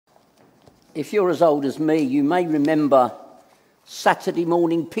If you're as old as me, you may remember Saturday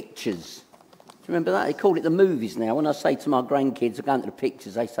morning pictures. Do you remember that? They call it the movies now. When I say to my grandkids, I go into the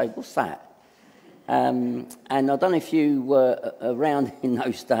pictures, they say, what's that? And I don't know if you were around in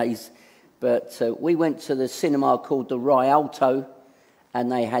those days, but we went to the cinema called the Rialto,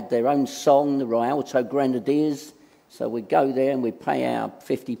 and they had their own song, the Rialto Grenadiers. So we'd go there and we'd pay our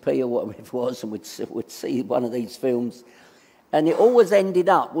 50p or whatever it was, and we'd see one of these films. And it always ended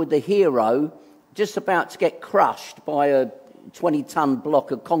up with the hero just about to get crushed by a 20-ton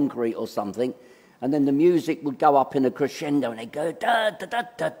block of concrete or something, and then the music would go up in a crescendo, and they'd go da da da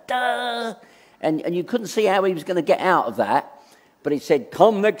da da, and you couldn't see how he was going to get out of that. But it said,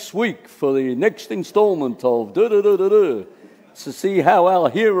 "Come next week for the next instalment of da da da da da to see how our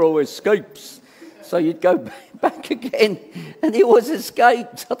hero escapes." So you'd go back again, and he always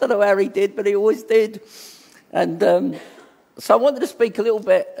escaped. I don't know how he did, but he always did. And so I wanted to speak a little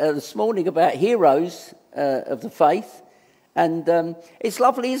bit this morning about heroes of the faith. And it's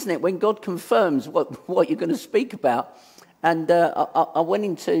lovely, isn't it, when God confirms what you're going to speak about. And I went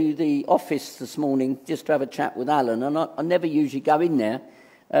into the office this morning just to have a chat with Alan, and I never usually go in there.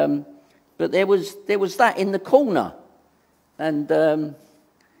 But there was that in the corner. And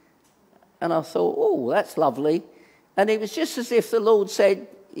I thought, oh, that's lovely. And it was just as if the Lord said,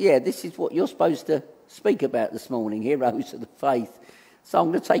 yeah, this is what you're supposed to speak about this morning, heroes of the faith. So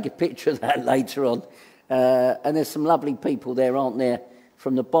I'm going to take a picture of that later on. And there's some lovely people there, aren't there,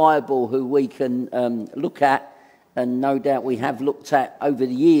 from the Bible who we can look at, and no doubt we have looked at over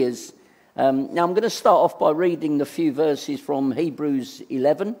the years. Now I'm going to start off by reading the few verses from Hebrews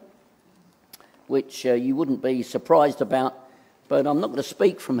 11, which you wouldn't be surprised about. But I'm not going to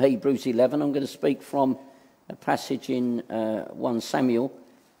speak from Hebrews 11. I'm going to speak from a passage in 1 Samuel.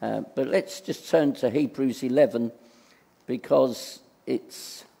 But let's just turn to Hebrews 11, because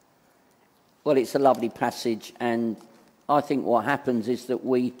it's a lovely passage. And I think what happens is that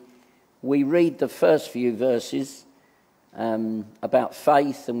we read the first few verses about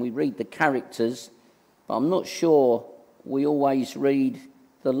faith, and we read the characters. But I'm not sure we always read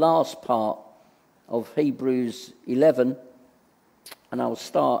the last part of Hebrews 11. And I'll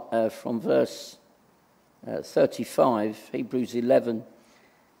start from verse 35, Hebrews 11.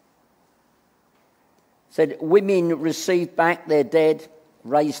 Said, women received back their dead,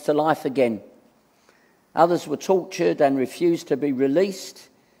 raised to life again. Others were tortured and refused to be released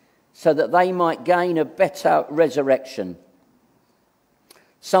so that they might gain a better resurrection.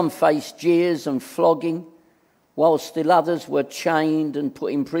 Some faced jeers and flogging, while still others were chained and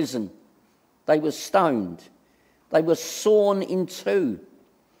put in prison. They were stoned. They were sawn in two.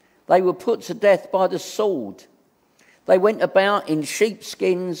 They were put to death by the sword. They went about in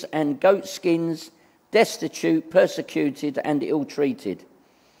sheepskins and goatskins, destitute, persecuted, and ill-treated.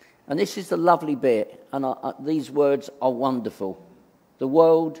 And this is the lovely bit, and these words are wonderful. The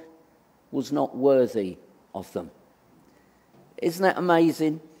world was not worthy of them. Isn't that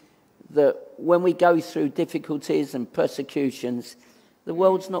amazing? That when we go through difficulties and persecutions, the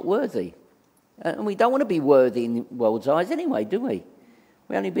world's not worthy. And we don't want to be worthy in the world's eyes anyway, do we?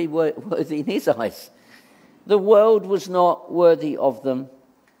 We only be worthy in his eyes. The world was not worthy of them.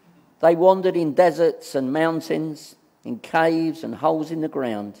 They wandered in deserts and mountains, in caves and holes in the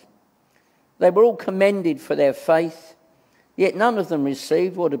ground. They were all commended for their faith, yet none of them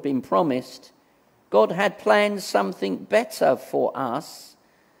received what had been promised. God had planned something better for us,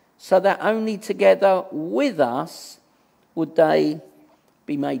 so that only together with us would they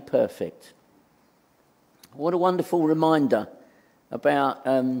be made perfect. What a wonderful reminder about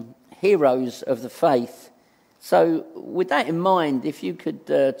heroes of the faith. So with that in mind, if you could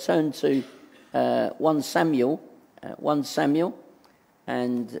turn to 1 Samuel,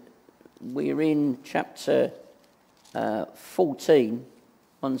 and we're in chapter 14,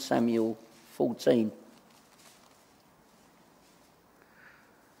 1 Samuel 14.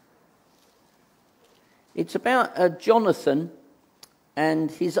 It's about Jonathan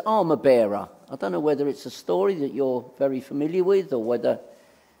and his armour bearer. I don't know whether it's a story that you're very familiar with, or whether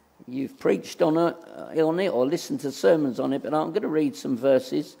you've preached on it or listened to sermons on it, but I'm going to read some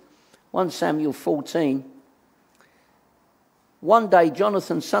verses. 1 Samuel 14. One day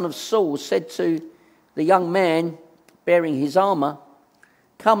Jonathan, son of Saul, said to the young man bearing his armour,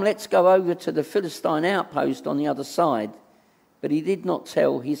 "Come, let's go over to the Philistine outpost on the other side." But he did not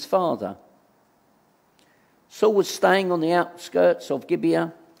tell his father. Saul was staying on the outskirts of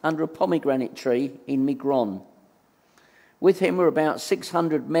Gibeah under a pomegranate tree in Migron. With him were about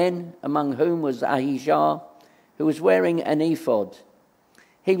 600 men, among whom was Ahijah, who was wearing an ephod.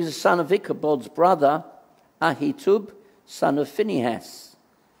 He was the son of Ichabod's brother, Ahitub, son of Phinehas.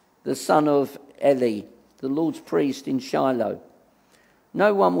 the son of Eli, the Lord's priest in Shiloh.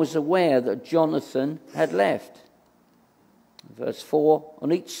 No one was aware that Jonathan had left. Verse 4,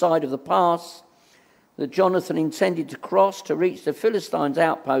 on each side of the pass that Jonathan intended to cross to reach the Philistines'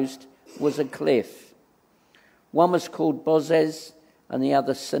 outpost was a cliff. One was called Bozez and the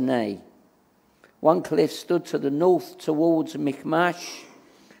other Sinai. One cliff stood to the north towards Michmash,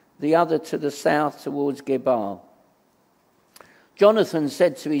 the other to the south towards Gebal. Jonathan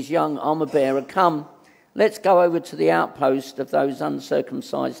said to his young armor-bearer, "Come, let's go over to the outpost of those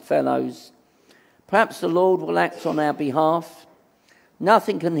uncircumcised fellows. Perhaps the Lord will act on our behalf.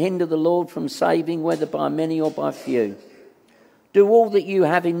 Nothing can hinder the Lord from saving, whether by many or by few." "Do all that you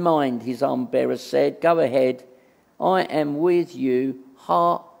have in mind," his armor-bearer said. "Go ahead. I am with you,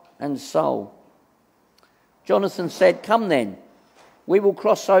 heart and soul." Jonathan said, "Come then. We will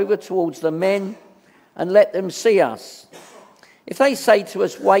cross over towards the men and let them see us. If they say to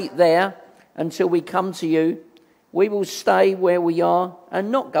us, 'Wait there until we come to you,' we will stay where we are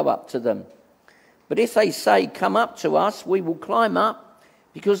and not go up to them. But if they say, 'Come up to us,' we will climb up,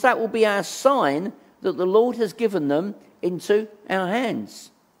 because that will be our sign that the Lord has given them into our hands."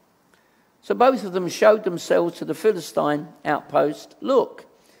 So both of them showed themselves to the Philistine outpost. "Look,"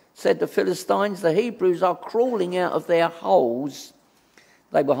 said the Philistines, "the Hebrews are crawling out of their holes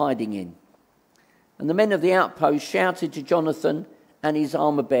they were hiding in." And the men of the outpost shouted to Jonathan and his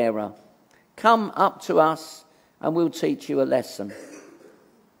armor-bearer, "Come up to us and we'll teach you a lesson."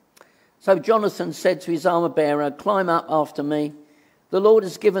 So Jonathan said to his armor-bearer, "Climb up after me. The Lord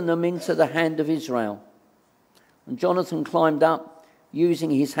has given them into the hand of Israel." And Jonathan climbed up, using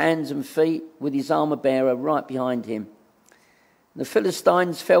his hands and feet, with his armor-bearer right behind him. The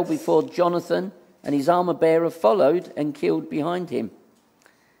Philistines fell before Jonathan, and his armor-bearer followed and killed behind him.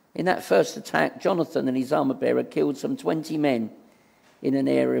 In that first attack, Jonathan and his armor-bearer killed some 20 men in an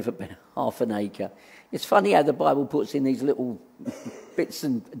area of about half an acre. It's funny how the Bible puts in these little bits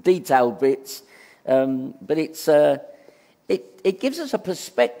and detailed bits, but it gives us a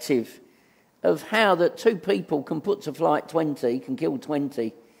perspective of how that two people can put to flight 20, can kill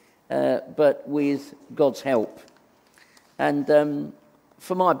 20, but with God's help. And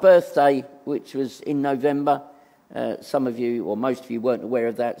for my birthday, which was in November, some of you, or most of you, weren't aware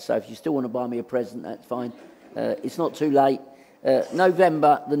of that, so if you still want to buy me a present, that's fine. It's not too late.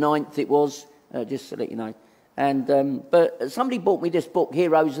 November the 9th it was, just to let you know. And but somebody bought me this book,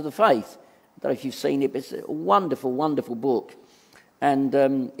 Heroes of the Faith. I don't know if you've seen it, but it's a wonderful, wonderful book. And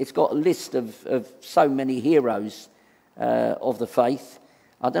it's got a list of so many heroes of the faith.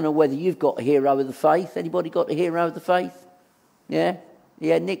 I don't know whether you've got a hero of the faith. Anybody got a hero of the faith? Yeah?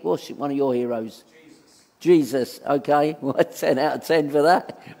 Yeah, Nick, what's one of your heroes? Jesus, okay. Well, 10 out of 10 for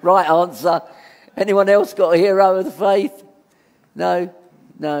that. Right answer. Anyone else got a hero of the faith? No?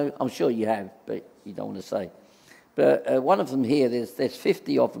 No, I'm sure you have, but you don't want to say. But one of them here, there's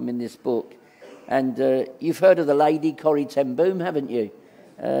 50 of them in this book. And you've heard of the lady, Corrie ten Boom, haven't you?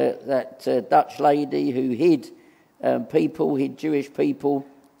 That Dutch lady who hid Jewish people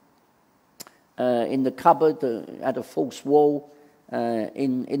in the cupboard, had a false wall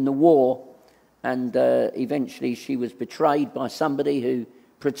in the war. And eventually she was betrayed by somebody who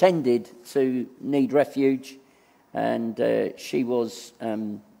pretended to need refuge. And she was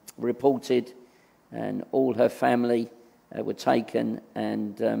reported, and all her family were taken.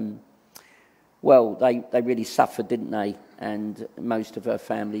 And, well, they really suffered, didn't they? And most of her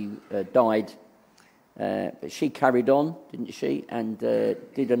family died. But she carried on, didn't she? And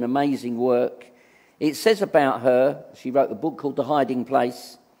did an amazing work. It says about her, she wrote a book called The Hiding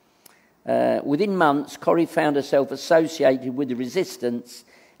Place. Within months, Corrie found herself associated with the resistance,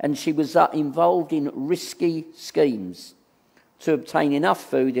 and she was involved in risky schemes to obtain enough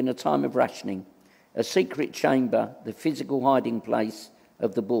food in a time of rationing, a secret chamber, the physical hiding place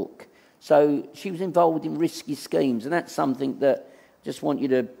of the book. So she was involved in risky schemes, and that's something that I just want you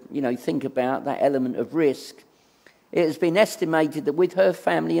to, think about, that element of risk. It has been estimated that with her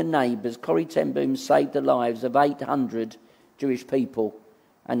family and neighbours, Corrie ten Boom saved the lives of 800 Jewish people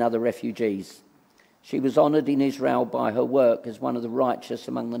and other refugees. She was honoured in Israel by her work as one of the righteous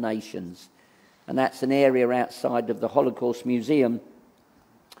among the nations. And that's an area outside of the Holocaust Museum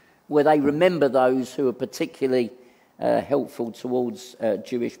where they remember those who are particularly helpful towards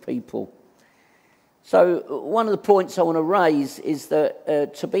Jewish people. So one of the points I want to raise is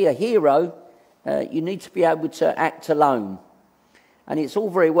that to be a hero, you need to be able to act alone. And it's all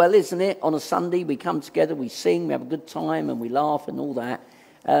very well, isn't it? On a Sunday we come together, we sing, we have a good time and we laugh and all that.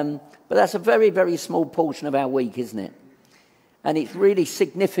 But that's a very, very small portion of our week, isn't it? And it's really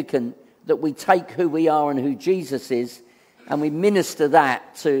significant that we take who we are and who Jesus is and we minister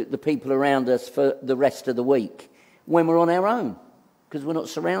that to the people around us for the rest of the week when we're on our own, because we're not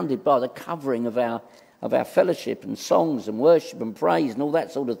surrounded by the covering of our fellowship and songs and worship and praise and all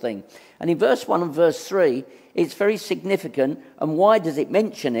that sort of thing. And in verse 1 and verse 3, it's very significant. And why does it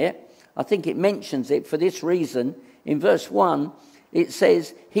mention it? I think it mentions it for this reason. In verse 1, it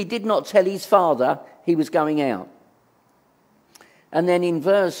says, he did not tell his father he was going out. And then in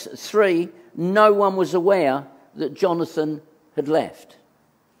verse 3, no one was aware that Jonathan had left.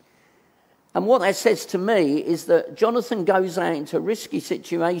 And what that says to me is that Jonathan goes out into a risky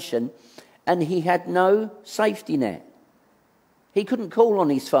situation and he had no safety net. He couldn't call on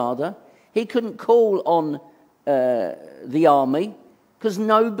his father. He couldn't call on the army because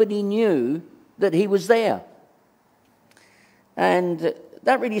nobody knew that he was there. And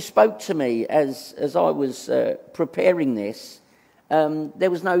that really spoke to me as I was preparing this.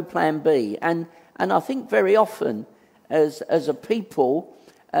 There was no plan B. And I think very often as a people,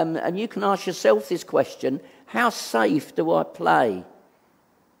 and you can ask yourself this question, how safe do I play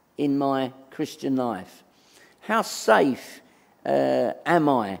in my Christian life? How safe am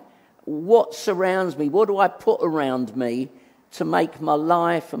I? What surrounds me? What do I put around me to make my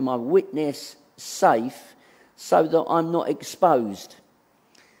life and my witness safe so that I'm not exposed?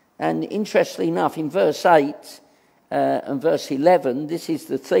 And interestingly enough, in verse 8 and verse 11, this is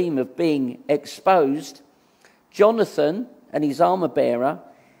the theme of being exposed. Jonathan and his armor bearer,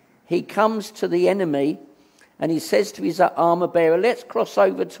 he comes to the enemy and he says to his armor bearer, let's cross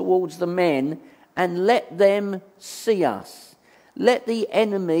over towards the men and let them see us. Let the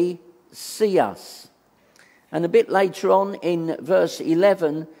enemy see us. And a bit later on in verse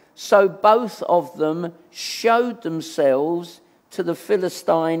 11, so both of them showed themselves to the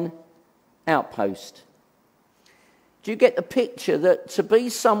Philistine outpost. Do you get the picture that to be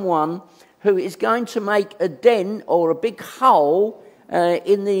someone who is going to make a dent or a big hole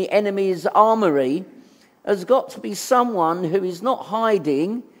in the enemy's armoury has got to be someone who is not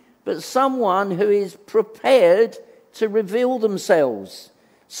hiding, but someone who is prepared to reveal themselves,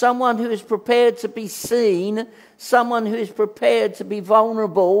 someone who is prepared to be seen, someone who is prepared to be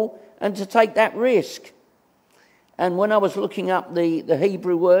vulnerable and to take that risk. And when I was looking up the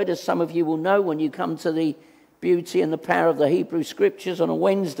Hebrew word, as some of you will know when you come to the beauty and the power of the Hebrew scriptures on a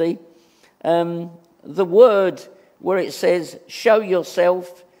Wednesday, the word where it says, show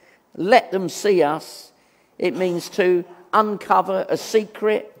yourself, let them see us, it means to uncover a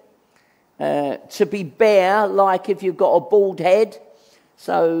secret, to be bare, like if you've got a bald head.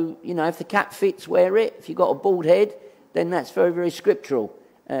 So, you know, if the cat fits, wear it. If you've got a bald head, then that's very, very scriptural,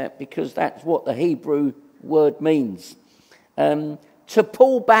 because that's what the Hebrew word means. To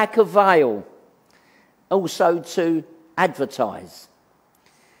pull back a veil, also to advertise.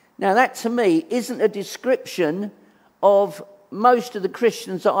 Now that to me isn't a description of most of the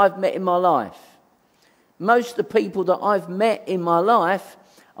Christians that I've met in my life. Most of the people that I've met in my life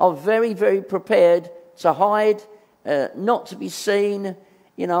are very, very prepared to hide, not to be seen.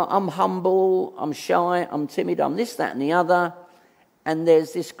 You know, I'm humble, I'm shy, I'm timid, I'm this, that and the other. And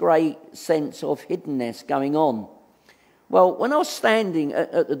there's this great sense of hiddenness going on. Well, when I was standing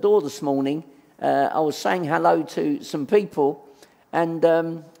at the door this morning, I was saying hello to some people, and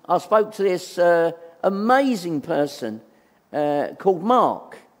I spoke to this amazing person called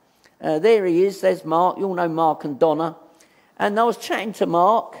Mark. There he is, there's Mark. You all know Mark and Donna. And I was chatting to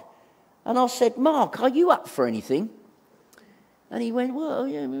Mark, and I said, Mark, are you up for anything? And he went, well,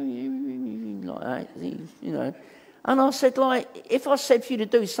 yeah, like that, you know. And I said, like, if I said for you to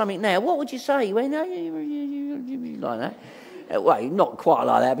do something now, what would you say? He went, like that. Well, not quite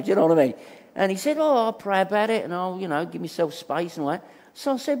like that, but you know what I mean. And he said, I'll pray about it and I'll, give myself space and all that.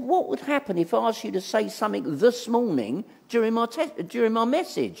 So I said, what would happen if I asked you to say something this morning during my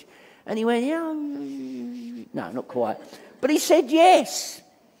message? And he went, no, not quite. But he said yes.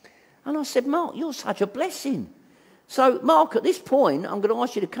 And I said, Mark, you're such a blessing. So, Mark, at this point, I'm going to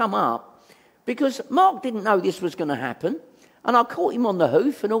ask you to come up, because Mark didn't know this was going to happen. And I caught him on the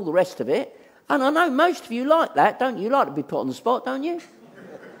hoof and all the rest of it. And I know most of you like that, don't you? You like to be put on the spot, don't you?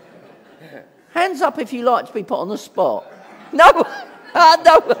 Hands up if you like to be put on the spot. No.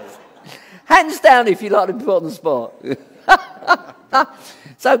 No. Hands down if you like to be put on the spot.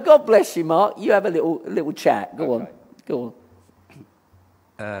 So God bless you, Mark. You have a little chat. Go on.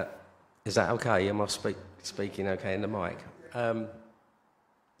 Is that okay? Am I speaking okay in the mic?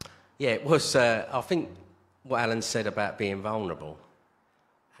 Yeah, it was, I think what Alan said about being vulnerable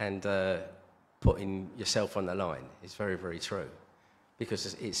and putting yourself on the line is very, very true.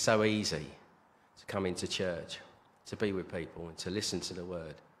 Because it's so easy to come into church, to be with people and to listen to the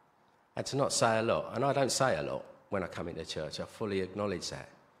word and to not say a lot. And I don't say a lot when I come into church. I fully acknowledge that.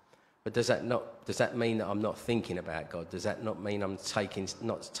 But does that mean that I'm not thinking about God? Does that not mean I'm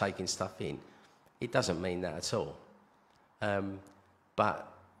not taking stuff in? It doesn't mean that at all.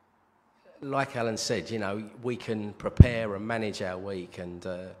 But like Alan said, you know, we can prepare and manage our week, and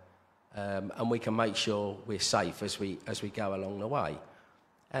we can make sure we're safe as we go along the way.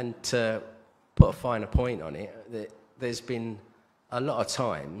 And to put a finer point on it, there's been a lot of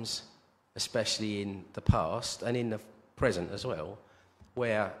times, especially in the past and in the present as well,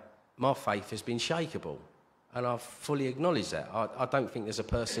 where my faith has been shakeable, and I've fully acknowledged that. I don't think there's a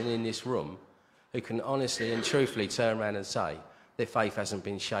person in this room who can honestly and truthfully turn around and say their faith hasn't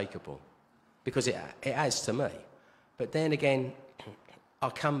been shakeable, because it has to me. But then again, I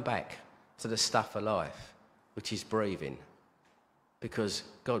come back to the stuff of life, which is breathing, because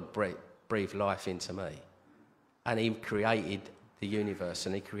God breathed life into me, and he created the universe,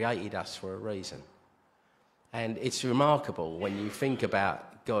 and he created us for a reason. And it's remarkable when you think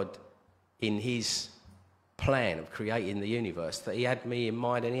about God in his plan of creating the universe, that he had me in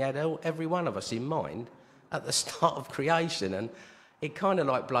mind, and he had every one of us in mind at the start of creation, and it kind of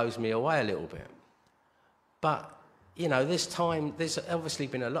like blows me away a little bit. But, you know, there's obviously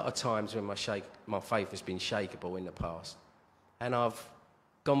been a lot of times when my faith has been shakeable in the past, and I've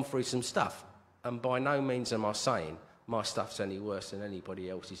gone through some stuff, and by no means am I saying my stuff's any worse than anybody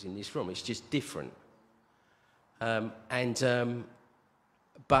else's in this room. It's just different.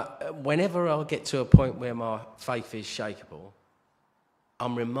 But whenever I get to a point where my faith is shakeable,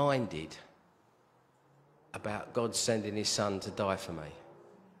 I'm reminded about God sending his son to die for me.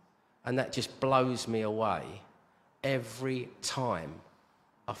 And that just blows me away every time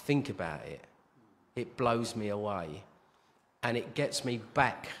I think about it. It blows me away. And it gets me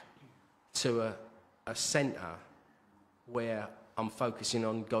back to a centre where I'm focusing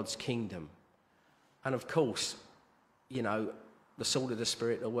on God's kingdom. And of course, you know, the sword of the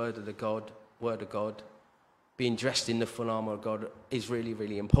Spirit, the word of God, being dressed in the full armour of God is really,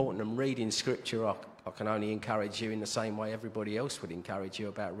 really important. And reading Scripture, I can only encourage you in the same way everybody else would encourage you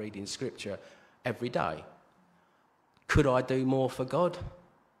about reading Scripture every day. Could I do more for God?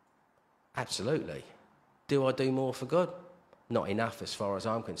 Absolutely. Do I do more for God? Not enough as far as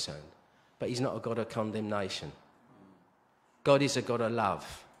I'm concerned. But he's not a God of condemnation. God is a God of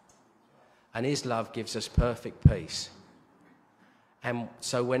love. And his love gives us perfect peace. And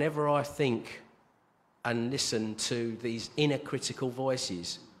so whenever I think and listen to these inner critical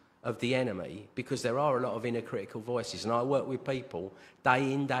voices of the enemy, because there are a lot of inner critical voices, and I work with people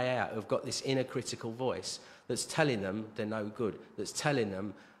day in, day out who've got this inner critical voice that's telling them they're no good, that's telling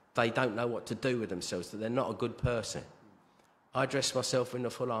them they don't know what to do with themselves, that they're not a good person. I dress myself in the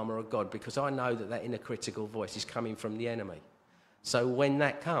full armour of God because I know that inner critical voice is coming from the enemy. So when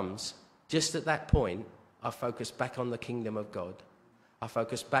that comes, just at that point, I focus back on the kingdom of God. I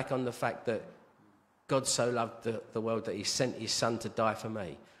focus back on the fact that God so loved the world that he sent his son to die for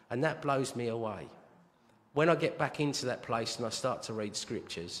me. And that blows me away. When I get back into that place and I start to read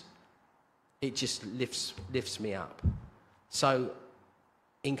scriptures, it just lifts me up. So,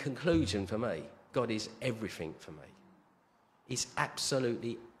 in conclusion for me, God is everything for me. He's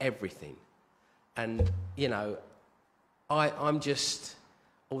absolutely everything. And, you know, I'm just,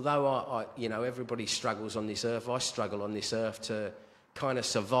 although I you know, everybody struggles on this earth, I struggle on this earth to kind of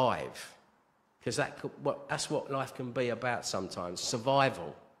survive. Because that's what life can be about sometimes,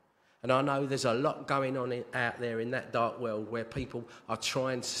 survival. And I know there's a lot going on out there in that dark world where people are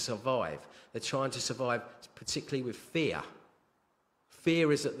trying to survive. They're trying to survive particularly with fear.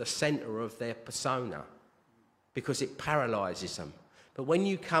 Fear is at the centre of their persona because it paralyses them. But when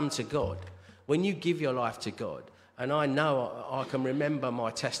you come to God, when you give your life to God, and I know I can remember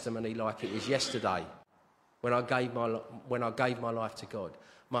my testimony like it was yesterday when I gave my life to God.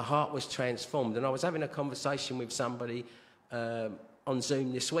 My heart was transformed, and I was having a conversation with somebody on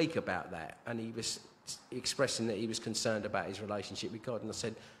Zoom this week about that, and he was expressing that he was concerned about his relationship with God. And I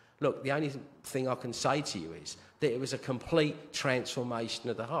said, look, the only thing I can say to you is that it was a complete transformation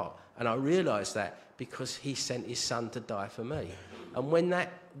of the heart. And I realised that because he sent his son to die for me. And when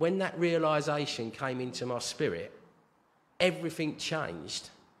that realisation came into my spirit, everything changed.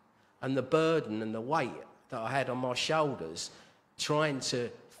 And the burden and the weight that I had on my shoulders trying to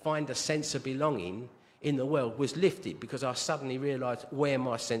find a sense of belonging in the world was lifted, because I suddenly realised where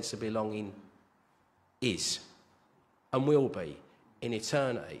my sense of belonging is and will be in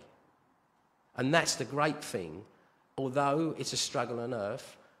eternity. And that's the great thing. Although it's a struggle on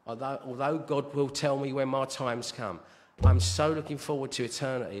earth, although God will tell me when my time's come, I'm so looking forward to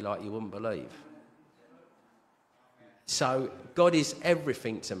eternity like you wouldn't believe. So God is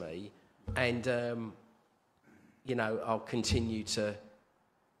everything to me, and I'll continue to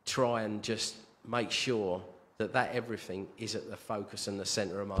try and just make sure that everything is at the focus and the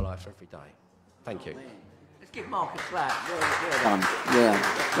centre of my life every day. Thank you. Let's give Mark a clap. Well done.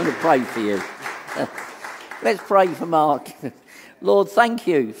 Yeah, I'm going to pray for you. Let's pray for Mark. Lord, thank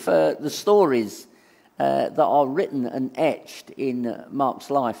you for the stories that are written and etched in Mark's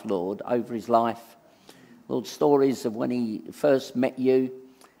life, Lord, over his life. Lord, stories of when he first met you,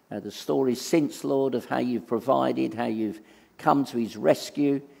 the stories since, Lord, of how you've provided, how you've come to his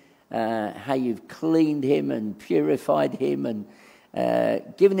rescue, how you've cleaned him and purified him and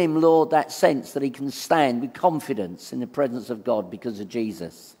given him, Lord, that sense that he can stand with confidence in the presence of God because of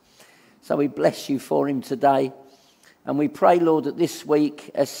Jesus. So we bless you for him today. And we pray, Lord, that this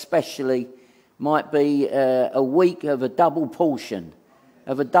week especially might be a week of a double portion,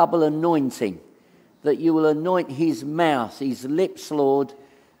 of a double anointing, that you will anoint his mouth, his lips, Lord,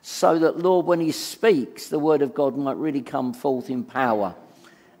 so that, Lord, when he speaks, the word of God might really come forth in power.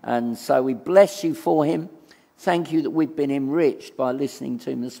 And so we bless you for him. Thank you that we've been enriched by listening to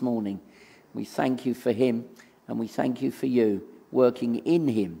him this morning. We thank you for him, and we thank you for you working in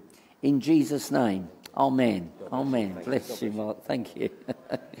him. In Jesus' name, amen. Amen. Bless you, Mark. Thank you.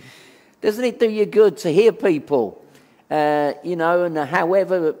 Doesn't it do you good to hear people, and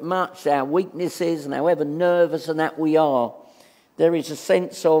however much our weaknesses and however nervous and that we are, there is a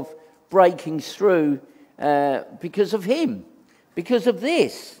sense of breaking through because of him. Because of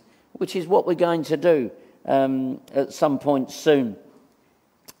this, which is what we're going to do at some point soon.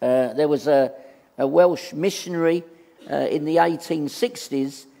 There was a Welsh missionary in the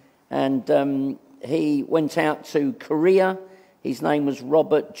 1860s, and he went out to Korea. His name was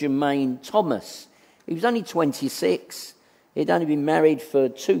Robert Jermaine Thomas. He was only 26. He'd only been married for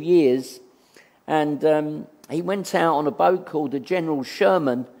 2 years, and he went out on a boat called the General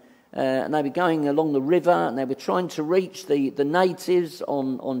Sherman. And they were going along the river, and they were trying to reach the natives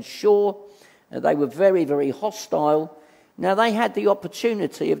on shore. They were very, very hostile. Now, they had the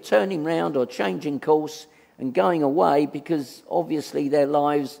opportunity of turning round or changing course and going away because, obviously, their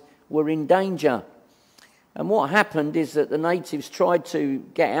lives were in danger. And what happened is that the natives tried to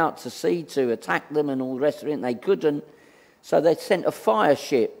get out to sea to attack them and all the rest of it, and they couldn't. So they sent a fire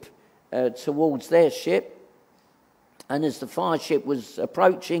ship towards their ship. And as the fire ship was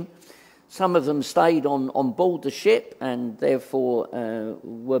approaching, some of them stayed on board the ship and therefore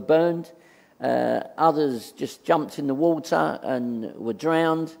were burned. Others just jumped in the water and were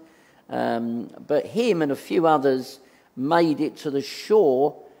drowned. But him and a few others made it to the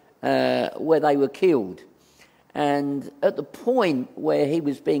shore where they were killed. And at the point where he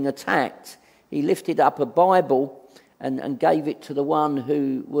was being attacked, he lifted up a Bible and gave it to the one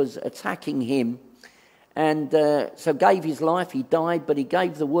who was attacking him. And so gave his life. He died, but he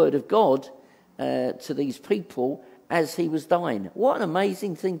gave the word of God to these people as he was dying. What an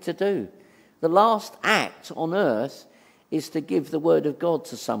amazing thing to do. The last act on earth is to give the word of God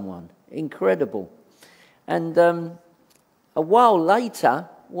to someone. Incredible. And a while later,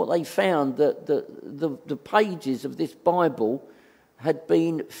 what they found, that the pages of this Bible had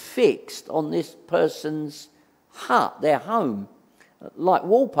been fixed on this person's hut, their home, like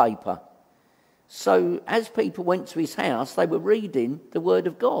wallpaper. So as people went to his house, they were reading the word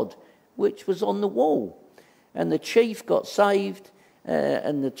of God, which was on the wall. And the chief got saved,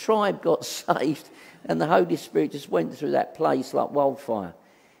 and the tribe got saved, and the Holy Spirit just went through that place like wildfire.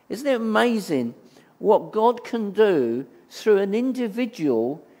 Isn't it amazing what God can do through an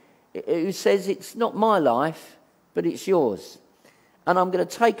individual who says, it's not my life, but it's yours. And I'm going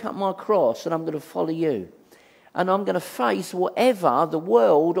to take up my cross and I'm going to follow you. And I'm going to face whatever the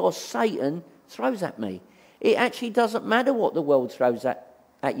world or Satan throws at me. It actually doesn't matter what the world throws at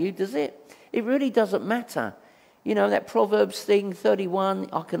you, does it? It really doesn't matter. You know, that Proverbs thing, 31,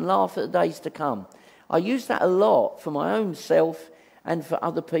 I can laugh at the days to come. I use that a lot for my own self and for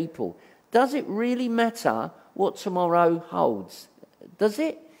other people. Does it really matter what tomorrow holds? Does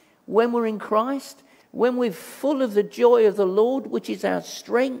it? When we're in Christ, when we're full of the joy of the Lord, which is our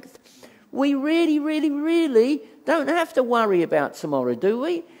strength, we really, really, really don't have to worry about tomorrow, do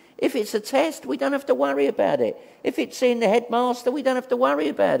we? If it's a test, we don't have to worry about it. If it's in the headmaster, we don't have to worry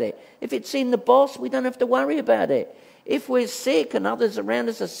about it. If it's in the boss, we don't have to worry about it. If we're sick and others around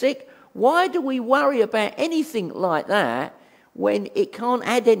us are sick, why do we worry about anything like that when it can't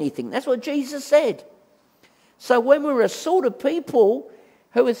add anything? That's what Jesus said. So when we're a sort of people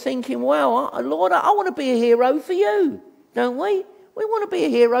who are thinking, well, Lord, I want to be a hero for you, don't we? We want to be a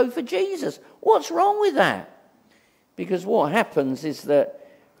hero for Jesus. What's wrong with that? Because what happens is that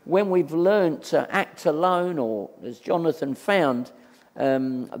when we've learned to act alone, or as Jonathan found,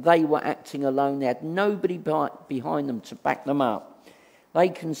 They were acting alone. They had nobody behind them to back them up. They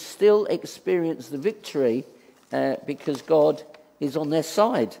can still experience the victory because God is on their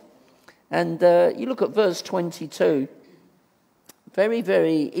side. And you look at verse 22, very,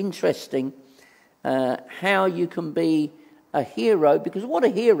 very interesting how you can be a hero, because what a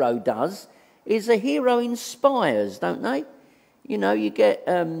hero does is a hero inspires, don't they? You know, you get,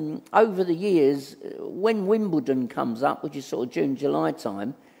 over the years, when Wimbledon comes up, which is sort of June, July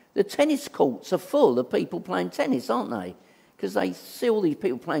time, the tennis courts are full of people playing tennis, aren't they? Because they see all these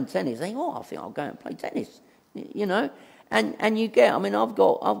people playing tennis, they think, oh, I think I'll go and play tennis, you know. And you get, I mean, I've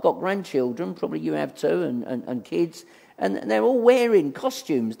got grandchildren, probably you have too, and kids, and they're all wearing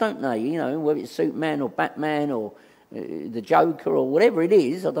costumes, don't they? You know, whether it's Superman or Batman or the Joker or whatever it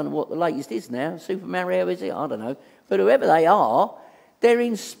is. I don't know what the latest is now. Super Mario, is it? I don't know. But whoever they are, they're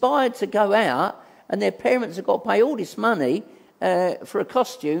inspired to go out, and their parents have got to pay all this money for a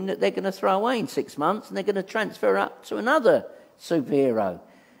costume that they're going to throw away in 6 months, and they're going to transfer up to another superhero.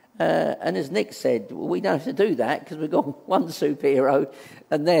 And as Nick said, well, we don't have to do that because we've got one superhero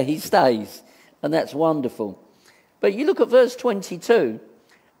and there he stays. And that's wonderful. But you look at verse 22,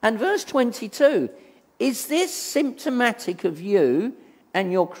 and verse 22, is this symptomatic of you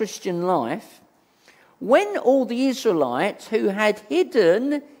and your Christian life? When all the Israelites who had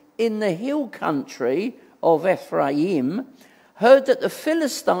hidden in the hill country of Ephraim heard that the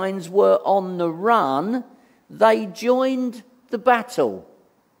Philistines were on the run, they joined the battle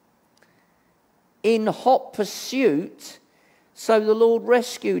in hot pursuit. So the Lord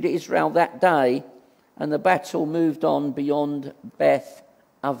rescued Israel that day, and the battle moved on beyond Beth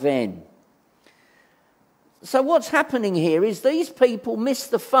Aven. So what's happening here is these people missed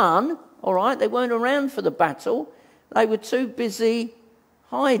the fun, all right? They weren't around for the battle. They were too busy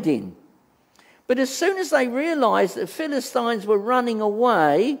hiding. But as soon as they realised that Philistines were running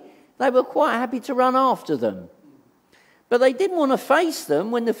away, they were quite happy to run after them. But they didn't want to face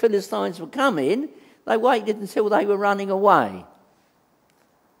them when the Philistines were coming. They waited until they were running away.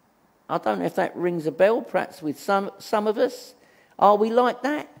 I don't know if that rings a bell, perhaps with some of us. Are we like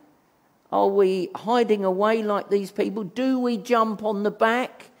that? Are we hiding away like these people? Do we jump on the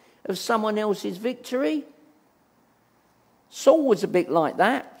back of someone else's victory? Saul was a bit like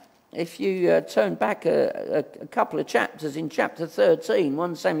that. If you turn back a couple of chapters in chapter 13,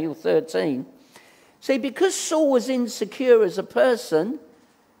 1 Samuel 13, see, because Saul was insecure as a person,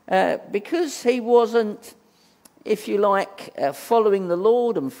 because he wasn't, if you like, following the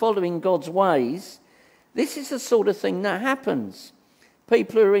Lord and following God's ways, this is the sort of thing that happens.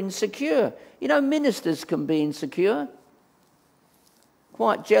 People are insecure. You know, ministers can be insecure,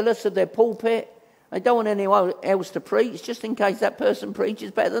 quite jealous of their pulpit. They don't want anyone else to preach, just in case that person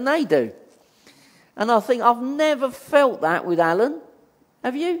preaches better than they do. And I think I've never felt that with Alan.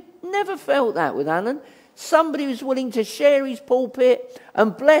 Have you? Never felt that with Alan. Somebody who's willing to share his pulpit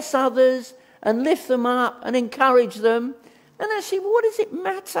and bless others and lift them up and encourage them. And actually, what does it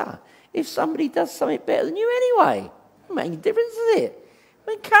matter if somebody does something better than you anyway? It doesn't make any difference, does it?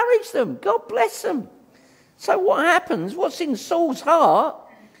 Encourage them. God bless them. So what happens, what's in Saul's heart,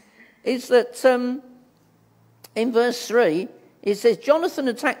 is that in verse 3, it says, Jonathan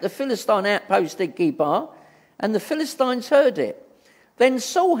attacked the Philistine outpost at Gibeah, and the Philistines heard it. Then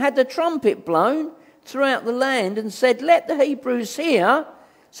Saul had the trumpet blown throughout the land and said, let the Hebrews hear.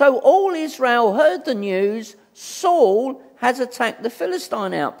 So all Israel heard the news, Saul has attacked the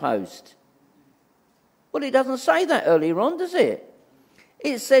Philistine outpost. Well, it doesn't say that earlier on, does it?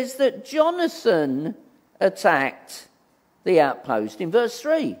 It says that Jonathan attacked the outpost in verse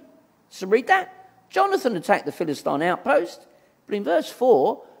 3. So read that. Jonathan attacked the Philistine outpost. But in verse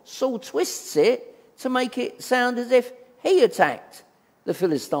 4, Saul twists it to make it sound as if he attacked the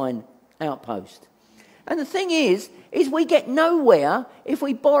Philistine outpost. And the thing is we get nowhere if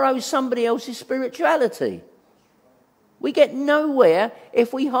we borrow somebody else's spirituality. We get nowhere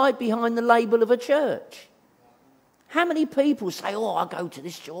if we hide behind the label of a church. How many people say, oh, I go to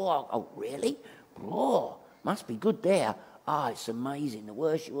this church. Oh, really? Oh, must be good there. Oh, it's amazing, the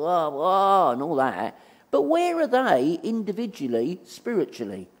worship, and all that. But where are they individually,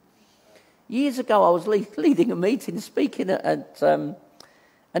 spiritually? Years ago, I was leading a meeting, speaking at an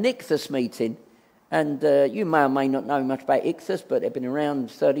Ichthus meeting. And you may or may not know much about Ichthus, but they've been around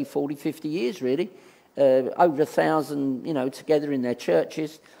 30, 40, 50 years, really. Over 1,000, together in their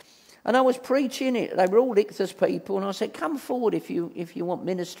churches. And I was preaching it. They were all Ichthus people. And I said, come forward if you want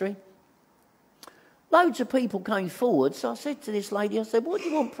ministry. Loads of people came forward. So I said to this lady, I said, what do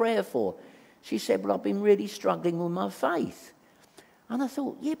you want prayer for? She said, well, I've been really struggling with my faith. And I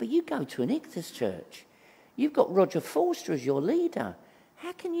thought, yeah, but you go to an Ichthus church. You've got Roger Forster as your leader.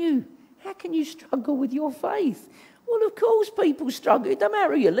 How can you struggle with your faith? Well, of course people struggle. It doesn't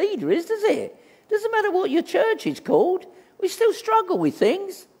matter who your leader is, does it? Doesn't matter what your church is called. We still struggle with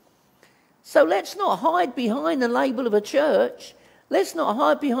things. So let's not hide behind the label of a church. Let's not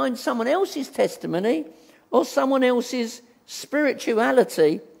hide behind someone else's testimony or someone else's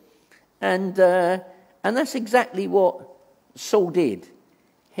spirituality. And that's exactly what Saul did.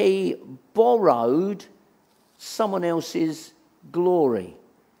 He borrowed someone else's glory.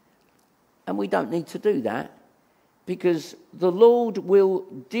 And we don't need to do that, because the Lord will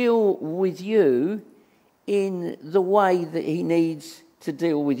deal with you in the way that he needs to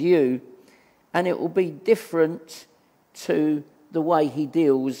deal with you, and it will be different to the way he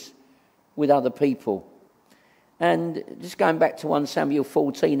deals with other people. And just going back to 1 Samuel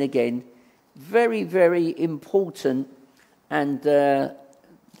 14 again, very, very important. And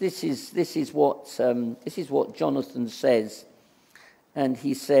this is what Jonathan says. And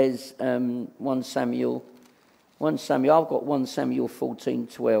he says, 1 Samuel, I've got 1 Samuel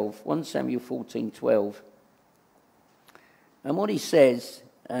 14:12. 1 Samuel 14:12. And what he says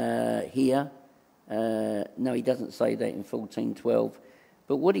here, no, he doesn't say that in 14:12.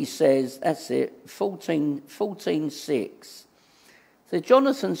 But what he says, that's it, 14:6. So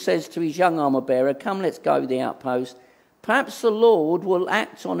Jonathan says to his young armour bearer, come, let's go to the outpost. Perhaps the Lord will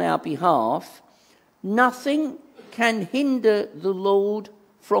act on our behalf. Nothing can hinder the Lord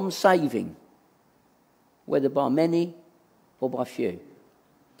from saving, whether by many or by few.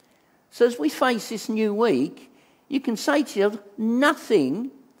 So as we face this new week, you can say to yourself,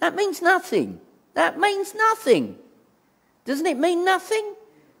 nothing, that means nothing. That means nothing. Doesn't it mean nothing?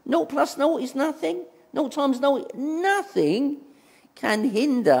 0 plus 0 is nothing. 0 times 0, nothing can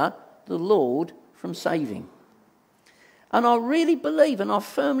hinder the Lord from saving. And I really believe, and I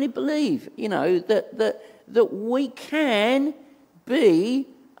firmly believe, that we can be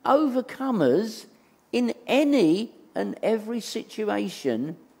overcomers in any and every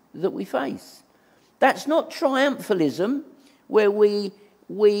situation that we face. That's not triumphalism, where we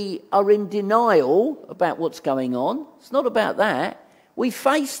are in denial about what's going on. It's not about that. We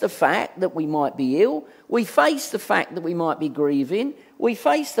face the fact that we might be ill. We face the fact that we might be grieving. We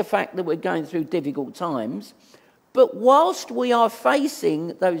face the fact that we're going through difficult times. But whilst we are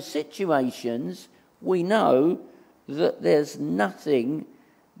facing those situations, we know that there's nothing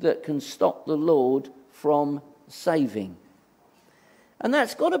that can stop the Lord from saving. And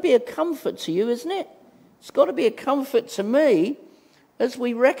that's got to be a comfort to you, isn't it? It's got to be a comfort to me as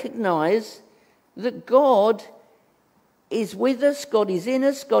we recognise that God is with us, God is in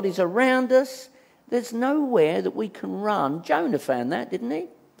us, God is around us. There's nowhere that we can run. Jonah found that, didn't he?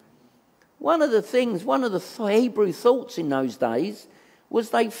 One of the Hebrew thoughts in those days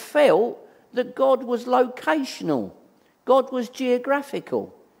was they felt that God was locational. God was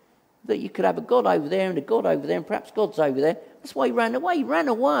geographical. That you could have a God over there and a God over there, and perhaps God's over there. That's why he ran away. He ran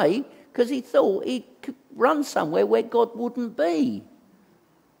away because he thought he could run somewhere where God wouldn't be.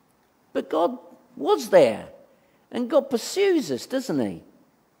 But God was there. And God pursues us, doesn't he?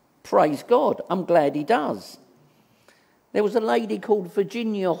 Praise God. I'm glad he does. There was a lady called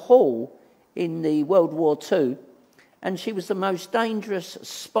Virginia Hall in the World War II, and she was the most dangerous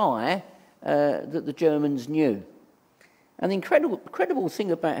spy that the Germans knew. And the incredible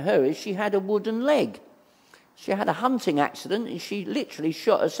thing about her is she had a wooden leg. She had a hunting accident and she literally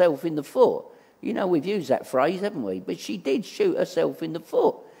shot herself in the foot. You know, we've used that phrase, haven't we? But she did shoot herself in the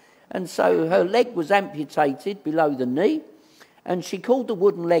foot. And so her leg was amputated below the knee, and she called the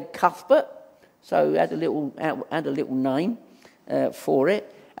wooden leg Cuthbert, so had a little name for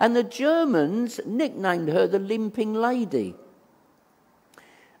it. And the Germans nicknamed her the Limping Lady.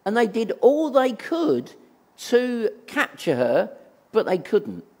 And they did all they could to capture her, but they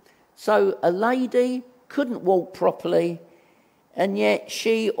couldn't. So a lady couldn't walk properly, and yet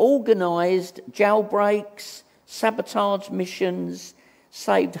she organised jailbreaks, sabotage missions,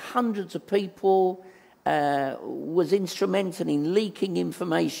 saved hundreds of people, was instrumental in leaking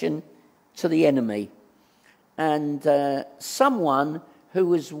information to the enemy, and someone who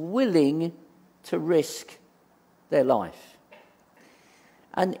was willing to risk their life.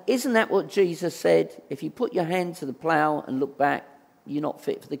 And isn't that what Jesus said? If you put your hand to the plough and look back, you're not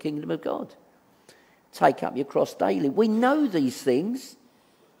fit for the kingdom of God. Take up your cross daily. We know these things,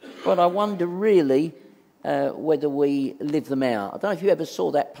 but I wonder really whether we live them out. I don't know if you ever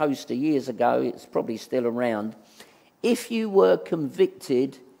saw that poster years ago. It's probably still around. If you were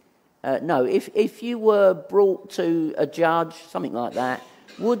convicted, if you were brought to a judge, something like that,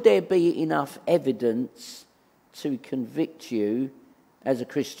 would there be enough evidence to convict you as a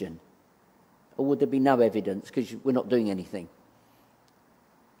Christian? Or would there be no evidence because we're not doing anything?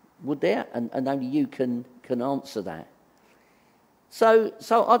 Would there? And only you can answer that. So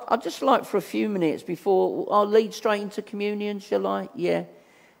I'd just like for a few minutes before, I'll lead straight into communion, shall I? Yeah.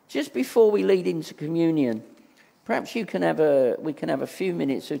 Just before we lead into communion, perhaps we can have a few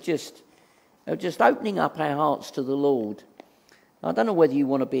minutes of just opening up our hearts to the Lord. I don't know whether you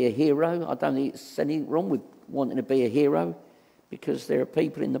want to be a hero. I don't think there's anything wrong with wanting to be a hero, because there are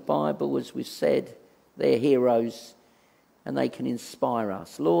people in the Bible, as we've said, they're heroes and they can inspire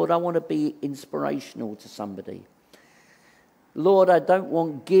us. Lord, I want to be inspirational to somebody. Lord, I don't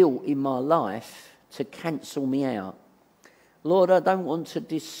want guilt in my life to cancel me out. Lord, I don't want to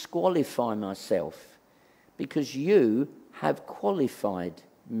disqualify myself, because you have qualified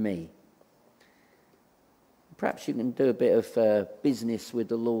me. Perhaps you can do a bit of business with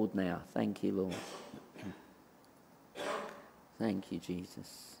the Lord now. Thank you, Lord. Thank you,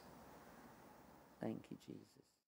 Jesus. Thank you, Jesus.